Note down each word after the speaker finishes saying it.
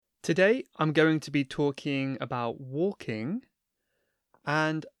Today, I'm going to be talking about walking,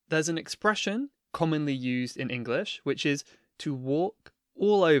 and there's an expression commonly used in English, which is to walk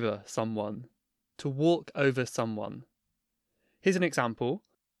all over someone. To walk over someone. Here's an example.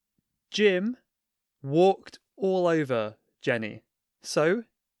 Jim walked all over Jenny, so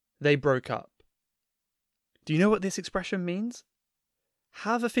they broke up. Do you know what this expression means?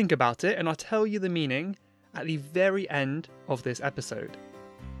 Have a think about it, and I'll tell you the meaning at the very end of this episode.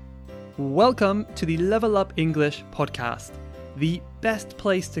 Welcome to the Level Up English podcast, the best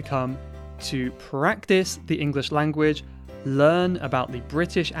place to come to practice the English language, learn about the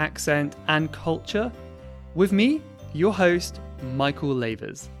British accent and culture, with me, your host, Michael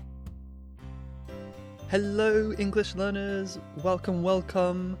Lavers. Hello, English learners.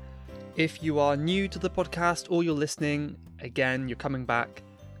 Welcome. If you are new to the podcast or you're listening, again, you're coming back,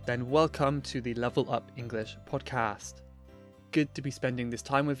 then welcome to the Level Up English podcast. Good to be spending this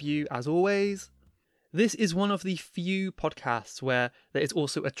time with you, as always. This is one of the few podcasts where there is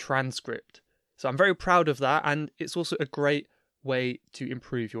also a transcript. So I'm very proud of that, and it's also a great way to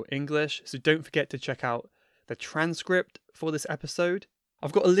improve your English. So don't forget to check out the transcript for this episode.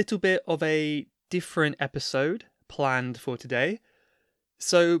 I've got a little bit of a different episode planned for today.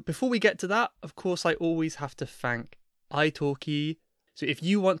 So before we get to that, of course, I always have to thank italki. So if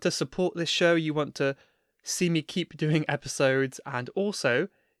you want to support this show, you want to see me keep doing episodes and also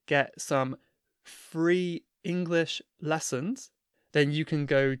get some free English lessons, then you can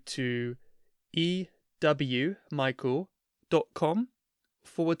go to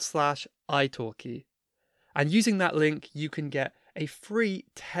ewmichael.com/italki. And using that link, you can get a free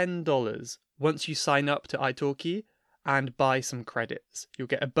 $10 once you sign up to italki and buy some credits. You'll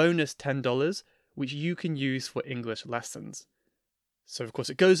get a bonus $10, which you can use for English lessons. So, of course,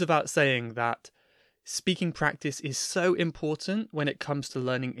 it goes without saying that speaking practice is so important when it comes to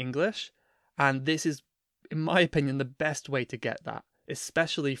learning English, and this is, in my opinion, the best way to get that,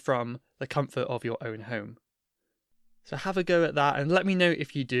 especially from the comfort of your own home. So have a go at that and let me know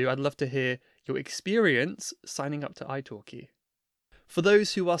if you do. I'd love to hear your experience signing up to italki. For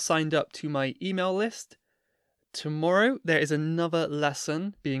those who are signed up to my email list, tomorrow there is another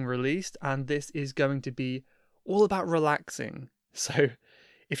lesson being released, and this is going to be all about relaxing. So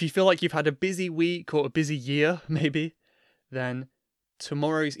if you feel like you've had a busy week or a busy year, maybe, then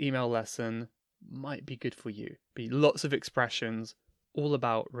tomorrow's email lesson might be good for you. Be lots of expressions all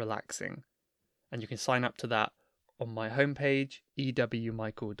about relaxing. And you can sign up to that on my homepage,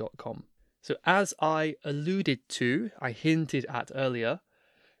 ewmichael.com. So as I alluded to, I hinted at earlier,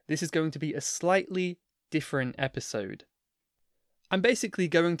 this is going to be a slightly different episode. I'm basically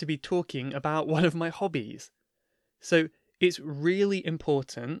going to be talking about one of my hobbies. So it's really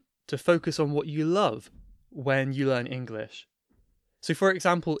important to focus on what you love when you learn English. So for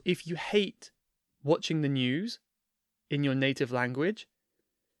example, if you hate watching the news in your native language,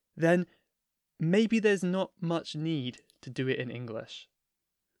 then maybe there's not much need to do it in English.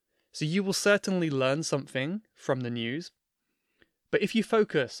 So you will certainly learn something from the news, but if you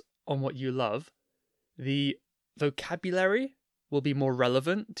focus on what you love, the vocabulary will be more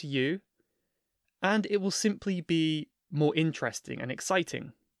relevant to you, and it will simply be more interesting and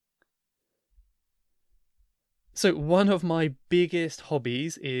exciting. So one of my biggest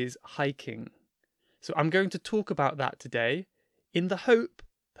hobbies is hiking. So I'm going to talk about that today in the hope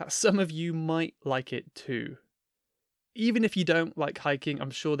that some of you might like it too. Even if you don't like hiking,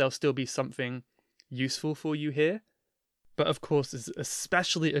 I'm sure there'll still be something useful for you here. But of course, it's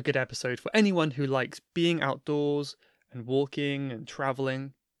especially a good episode for anyone who likes being outdoors and walking and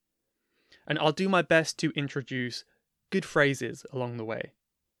traveling. And I'll do my best to introduce good phrases along the way.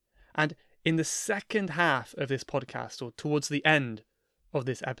 And in the second half of this podcast, or towards the end of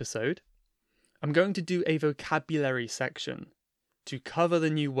this episode, I'm going to do a vocabulary section to cover the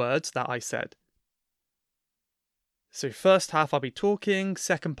new words that I said. So first half I'll be talking,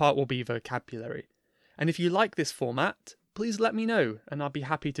 second part will be vocabulary. And if you like this format, please let me know and I'll be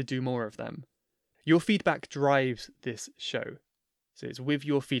happy to do more of them. Your feedback drives this show. So it's with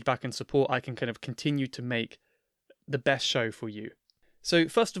your feedback and support I can kind of continue to make the best show for you. So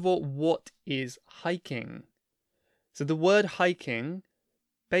first of all, what is hiking? So the word hiking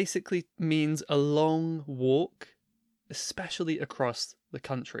basically means a long walk, especially across the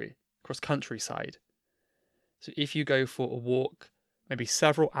country, across countryside. So if you go for a walk, maybe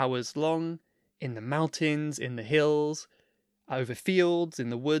several hours long, in the mountains, in the hills, over fields, in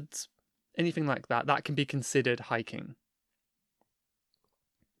the woods, anything like that, that can be considered hiking.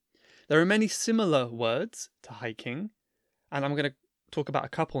 There are many similar words to hiking, and I'm going to talk about a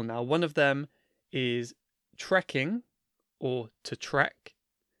couple now. One of them is trekking, or to trek.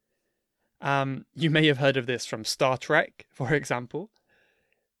 You may have heard of this from Star Trek, for example.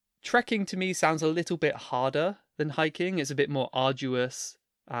 Trekking to me sounds a little bit harder than hiking. It's a bit more arduous,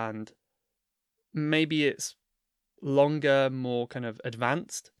 and maybe it's longer, more kind of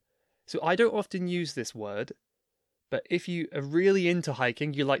advanced. So I don't often use this word, but if you are really into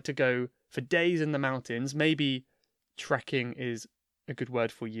hiking, you like to go for days in the mountains, maybe trekking is a good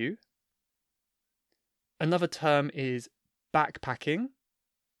word for you. Another term is backpacking.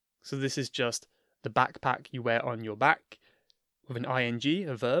 So this is just the backpack you wear on your back with an ing,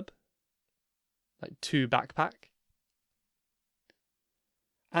 a verb, like to backpack.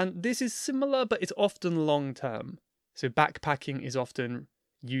 And this is similar, but it's often long term. So backpacking is often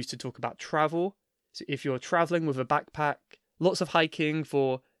used to talk about travel. So if you're traveling with a backpack, lots of hiking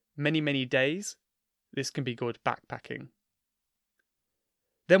for many, many days, this can be called backpacking.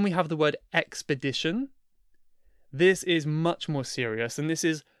 Then we have the word expedition. This is much more serious, and this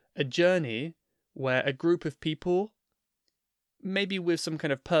is a journey where a group of people, maybe with some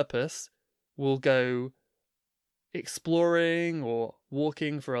kind of purpose, will go exploring or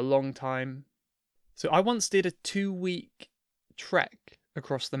walking for a long time. So I once did a 2-week trek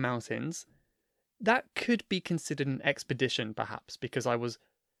across the mountains. That could be considered an expedition, perhaps, because I was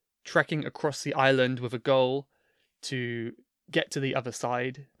trekking across the island with a goal to get to the other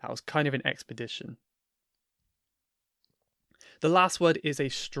side. That was kind of an expedition. The last word is a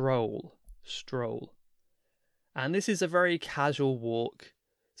stroll. Stroll. And this is a very casual walk.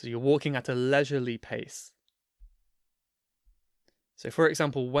 So you're walking at a leisurely pace. So for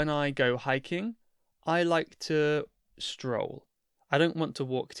example, when I go hiking, I like to stroll. I don't want to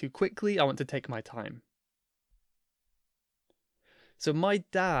walk too quickly. I want to take my time. So my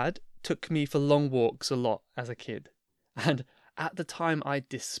dad took me for long walks a lot as a kid. And at the time, I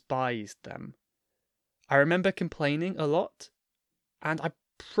despised them. I remember complaining a lot. And I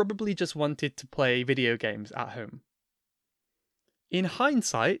probably just wanted to play video games at home. In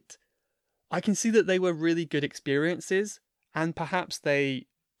hindsight, I can see that they were really good experiences, and perhaps they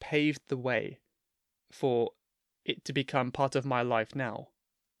paved the way for it to become part of my life now.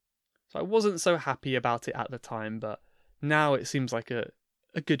 So I wasn't so happy about it at the time, but now it seems like a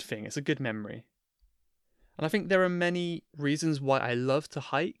good thing. It's a good memory. And I think there are many reasons why I love to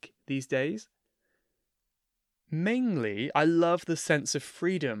hike these days. Mainly, I love the sense of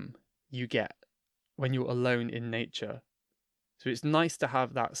freedom you get when you're alone in nature. So it's nice to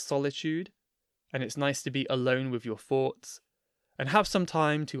have that solitude, and it's nice to be alone with your thoughts and have some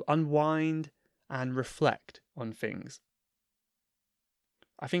time to unwind and reflect on things.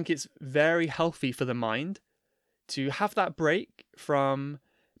 I think it's very healthy for the mind to have that break from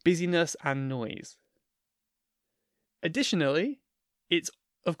busyness and noise. Additionally, it's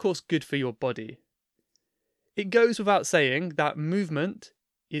of course good for your body. It goes without saying that movement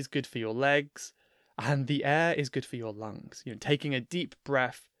is good for your legs and the air is good for your lungs. Taking a deep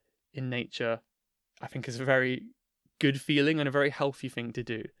breath in nature, I think, is a very good feeling and a very healthy thing to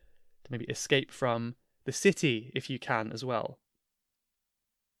do. To maybe escape from the city if you can as well.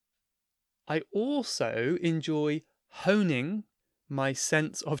 I also enjoy honing my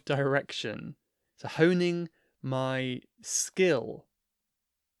sense of direction. So honing my skill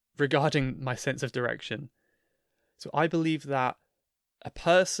regarding my sense of direction. So I believe that a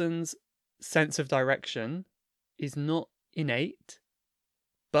person's sense of direction is not innate,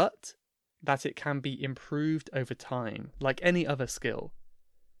 but that it can be improved over time, like any other skill.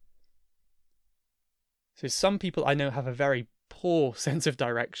 So some people I know have a very poor sense of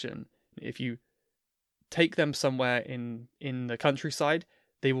direction. If you take them somewhere in the countryside,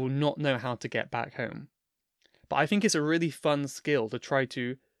 they will not know how to get back home. But I think it's a really fun skill to try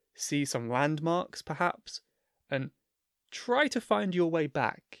to see some landmarks, perhaps, and try to find your way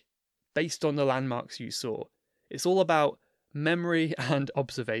back based on the landmarks you saw. It's all about memory and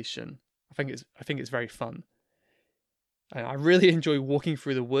observation. I think it's very fun. And I really enjoy walking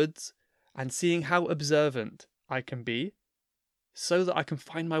through the woods and seeing how observant I can be so that I can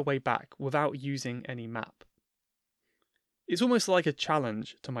find my way back without using any map. It's almost like a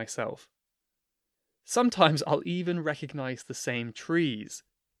challenge to myself. Sometimes I'll even recognize the same trees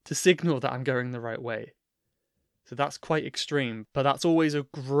to signal that I'm going the right way. So that's quite extreme, but that's always a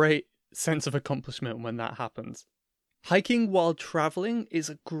great sense of accomplishment when that happens. Hiking while traveling is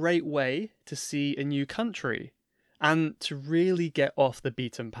a great way to see a new country and to really get off the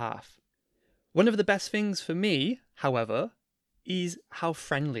beaten path. One of the best things for me, however, is how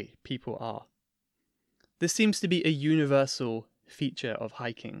friendly people are. This seems to be a universal feature of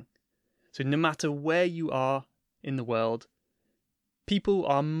hiking. So no matter where you are in the world, people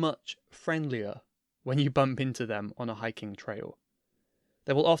are much friendlier when you bump into them on a hiking trail.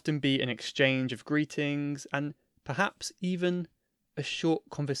 There will often be an exchange of greetings, and perhaps even a short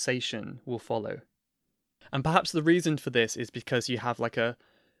conversation will follow. And perhaps the reason for this is because you have like a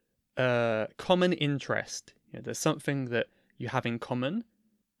common interest. There's something that you have in common,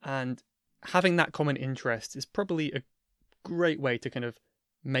 and having that common interest is probably a great way to kind of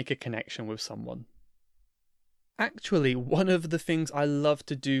make a connection with someone. Actually, one of the things I love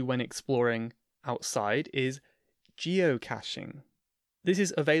to do when exploring outside is geocaching. This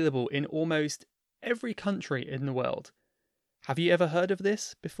is available in almost every country in the world. Have you ever heard of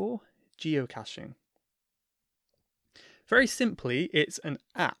this before? Geocaching. Very simply, it's an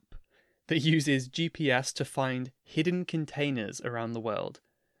app that uses GPS to find hidden containers around the world.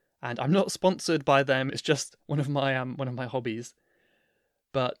 And I'm not sponsored by them, it's just one of my hobbies.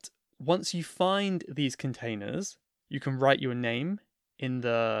 But once you find these containers, you can write your name in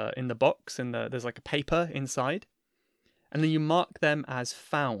the box, there's like a paper inside, and then you mark them as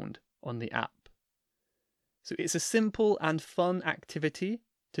found on the app. So it's a simple and fun activity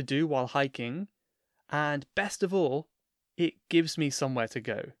to do while hiking, and best of all, it gives me somewhere to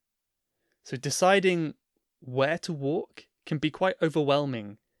go. So deciding where to walk can be quite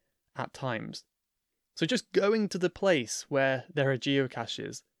overwhelming at times. So just going to the place where there are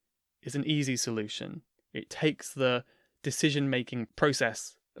geocaches is an easy solution. It takes the decision-making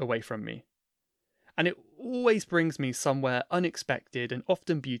process away from me. And it always brings me somewhere unexpected and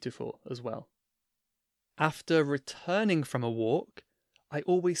often beautiful as well. After returning from a walk, I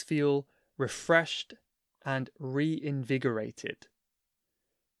always feel refreshed and reinvigorated.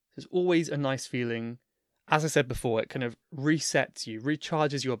 There's always a nice feeling. As I said before, it kind of resets you,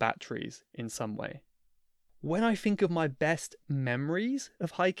 recharges your batteries in some way. When I think of my best memories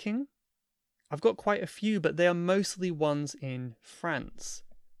of hiking, I've got quite a few, but they are mostly ones in France,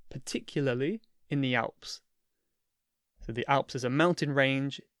 particularly in the Alps. So the Alps is a mountain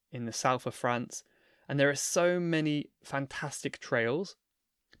range in the south of France, and there are so many fantastic trails,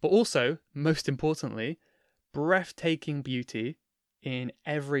 but also, most importantly, breathtaking beauty in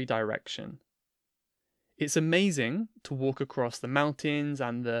every direction. It's amazing to walk across the mountains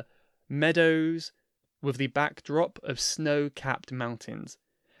and the meadows with the backdrop of snow-capped mountains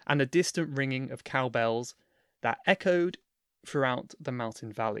and the distant ringing of cowbells that echoed throughout the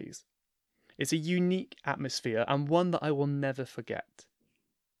mountain valleys. It's a unique atmosphere and one that I will never forget.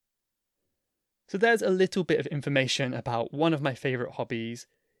 So there's a little bit of information about one of my favourite hobbies.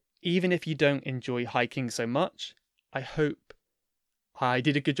 Even if you don't enjoy hiking so much, I hope I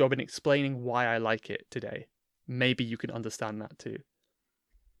did a good job in explaining why I like it today. Maybe you can understand that too.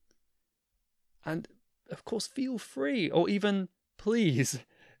 And of course, feel free, or even please,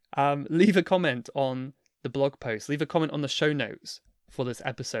 leave a comment on the blog post, leave a comment on the show notes for this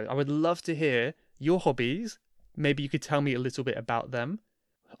episode. I would love to hear your hobbies. Maybe you could tell me a little bit about them.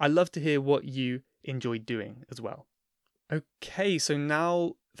 I love to hear what you enjoy doing as well. Okay, so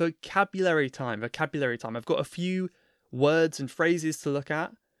now vocabulary time. I've got a few words and phrases to look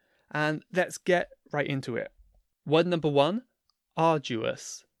at, and let's get right into it. Word number 1,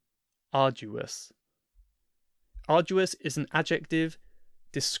 arduous. Arduous. Arduous is an adjective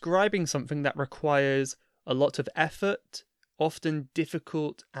describing something that requires a lot of effort, often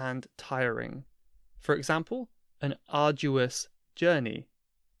difficult and tiring. For example, an arduous journey.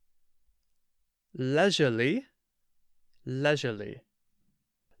 Leisurely. Leisurely.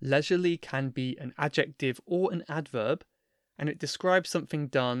 Leisurely can be an adjective or an adverb, and it describes something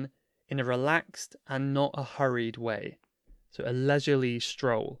done in a relaxed and not a hurried way. So a leisurely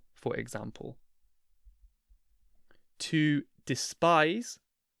stroll, for example. To despise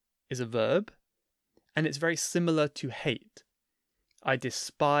is a verb, and it's very similar to hate. I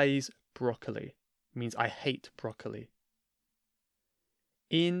despise broccoli. It means I hate broccoli.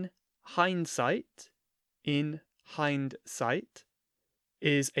 In hindsight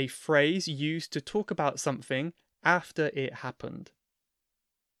is a phrase used to talk about something after it happened.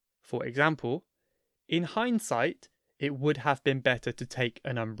 For example, in hindsight, it would have been better to take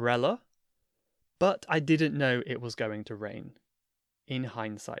an umbrella, but I didn't know it was going to rain. In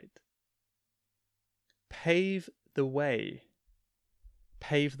hindsight. Pave the way.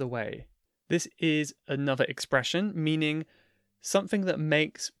 Pave the way. This is another expression meaning something that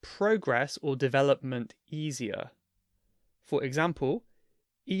makes progress or development easier. For example,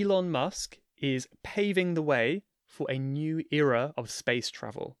 Elon Musk is paving the way for a new era of space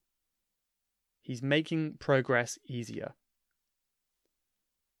travel. He's making progress easier.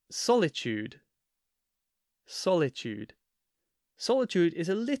 Solitude. Solitude. Solitude is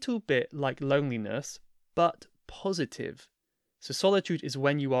a little bit like loneliness, but positive. So solitude is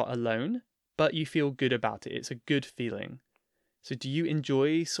when you are alone, but you feel good about it. It's a good feeling. So do you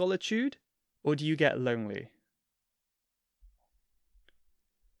enjoy solitude or do you get lonely?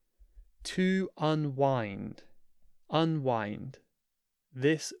 To unwind. Unwind.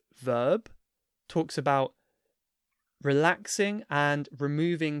 This verb talks about relaxing and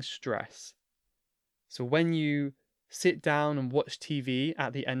removing stress. So when you sit down and watch TV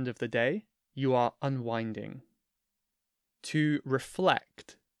at the end of the day, you are unwinding. To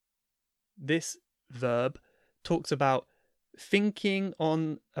reflect. This verb talks about thinking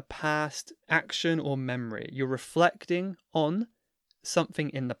on a past action or memory. You're reflecting on something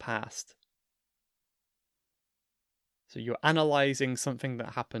in the past. So you're analyzing something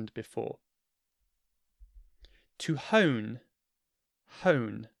that happened before. To hone.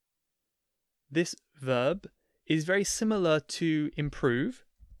 Hone. This verb is very similar to improve.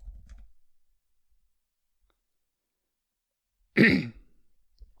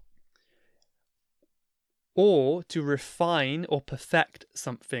 Or to refine or perfect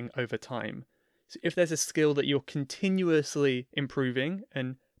something over time. So if there's a skill that you're continuously improving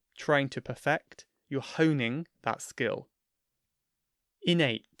and trying to perfect, you're honing that skill.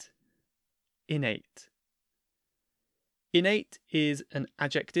 Innate. Innate. Innate is an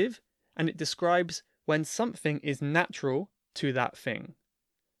adjective and it describes when something is natural to that thing.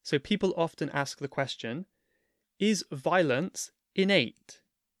 So people often ask the question, is violence innate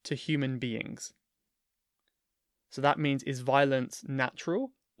to human beings? So that means, is violence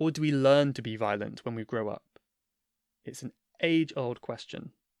natural or do we learn to be violent when we grow up? It's an age-old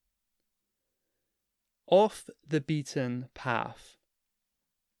question. Off the beaten path.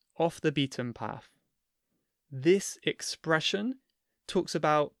 Off the beaten path. This expression talks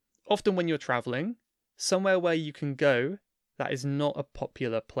about often when you're traveling, somewhere where you can go that is not a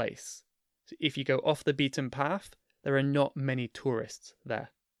popular place. So if you go off the beaten path, there are not many tourists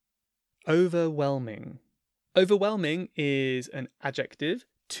there. Overwhelming. Overwhelming is an adjective.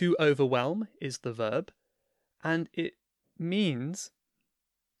 To overwhelm is the verb. And it means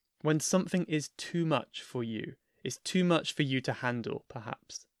when something is too much for you. It's too much for you to handle,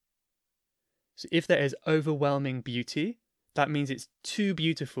 perhaps. So if there is overwhelming beauty, that means it's too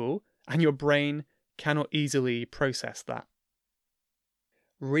beautiful and your brain cannot easily process that.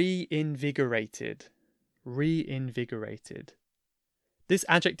 Reinvigorated. Reinvigorated. This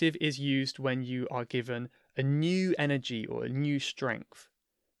adjective is used when you are given a new energy or a new strength.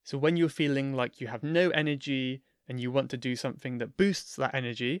 So when you're feeling like you have no energy and you want to do something that boosts that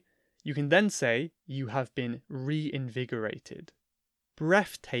energy, you can then say you have been reinvigorated.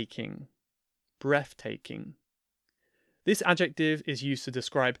 Breathtaking. Breathtaking. This adjective is used to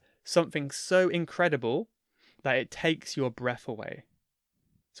describe something so incredible that it takes your breath away.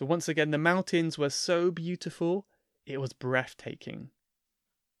 So once again, the mountains were so beautiful, it was breathtaking.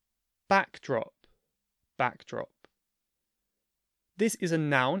 Backdrop. Backdrop. This is a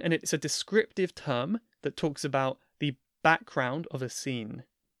noun and it's a descriptive term that talks about the background of a scene.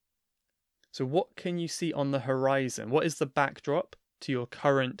 So what can you see on the horizon? What is the backdrop to your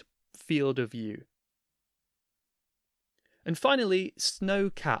current field of view? And finally,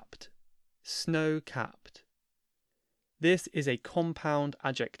 snow-capped. Snow-capped. This is a compound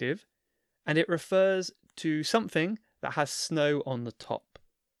adjective and it refers to something that has snow on the top.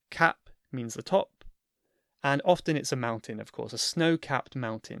 Cap means the top, and often it's a mountain, of course, a snow-capped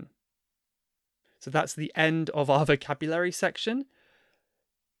mountain. So that's the end of our vocabulary section.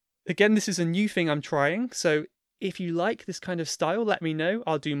 Again, this is a new thing I'm trying, so if you like this kind of style, let me know,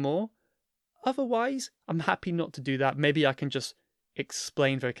 I'll do more. Otherwise, I'm happy not to do that. Maybe I can just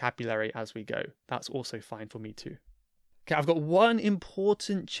explain vocabulary as we go. That's also fine for me too. Okay, I've got one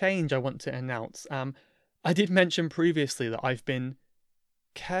important change I want to announce. I did mention previously that I've been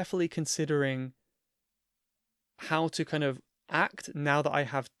carefully considering how to kind of act now that I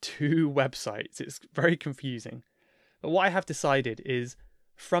have two websites. It's very confusing. But what I have decided is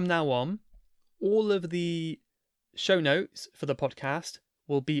from now on, all of the show notes for the podcast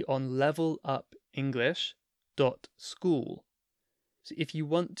will be on levelupenglish.school. So if you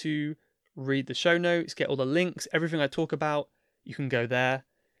want to read the show notes, get all the links, everything I talk about, you can go there.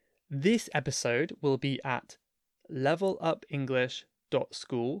 This episode will be at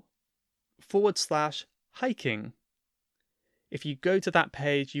levelupenglish.school/hiking. If you go to that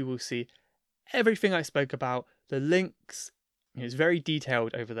page, you will see everything I spoke about, the links. It's very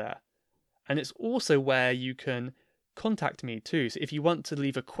detailed over there. And it's also where you can contact me too. So if you want to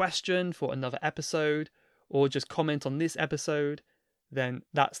leave a question for another episode or just comment on this episode, then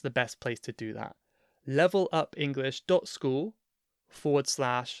that's the best place to do that.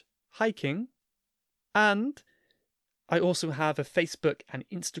 levelupenglish.school/hiking. And I also have a Facebook and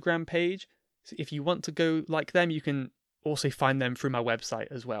Instagram page. So if you want to go like them, you can also find them through my website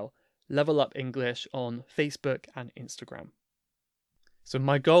as well. Level Up English on Facebook and Instagram. So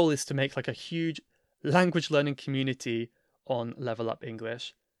my goal is to make like a huge language learning community on Level Up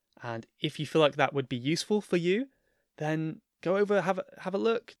English. And if you feel like that would be useful for you, then go over, have a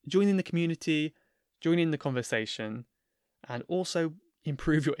look, join in the community, join in the conversation, and also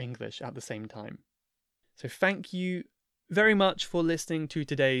improve your English at the same time. So thank you very much for listening to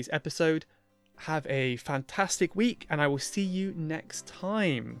today's episode. Have a fantastic week, and I will see you next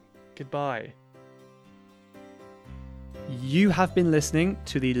time. Goodbye. You have been listening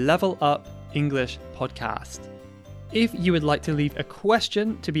to the Level Up English podcast. If you would like to leave a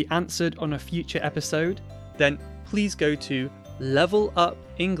question to be answered on a future episode, then please go to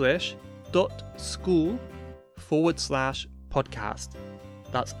levelupenglish.school/podcast.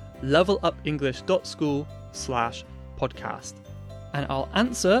 That's levelupenglish.school/podcast. And I'll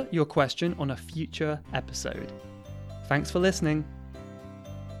answer your question on a future episode. Thanks for listening.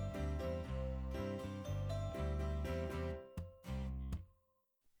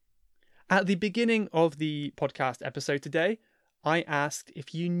 At the beginning of the podcast episode today, I asked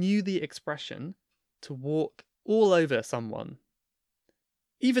if you knew the expression to walk all over someone.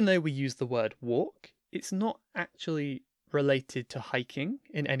 Even though we use the word walk, it's not actually related to hiking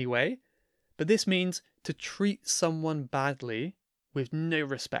in any way, but this means to treat someone badly with no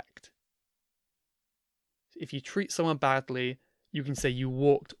respect. If you treat someone badly, you can say you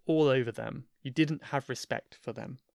walked all over them. You didn't have respect for them.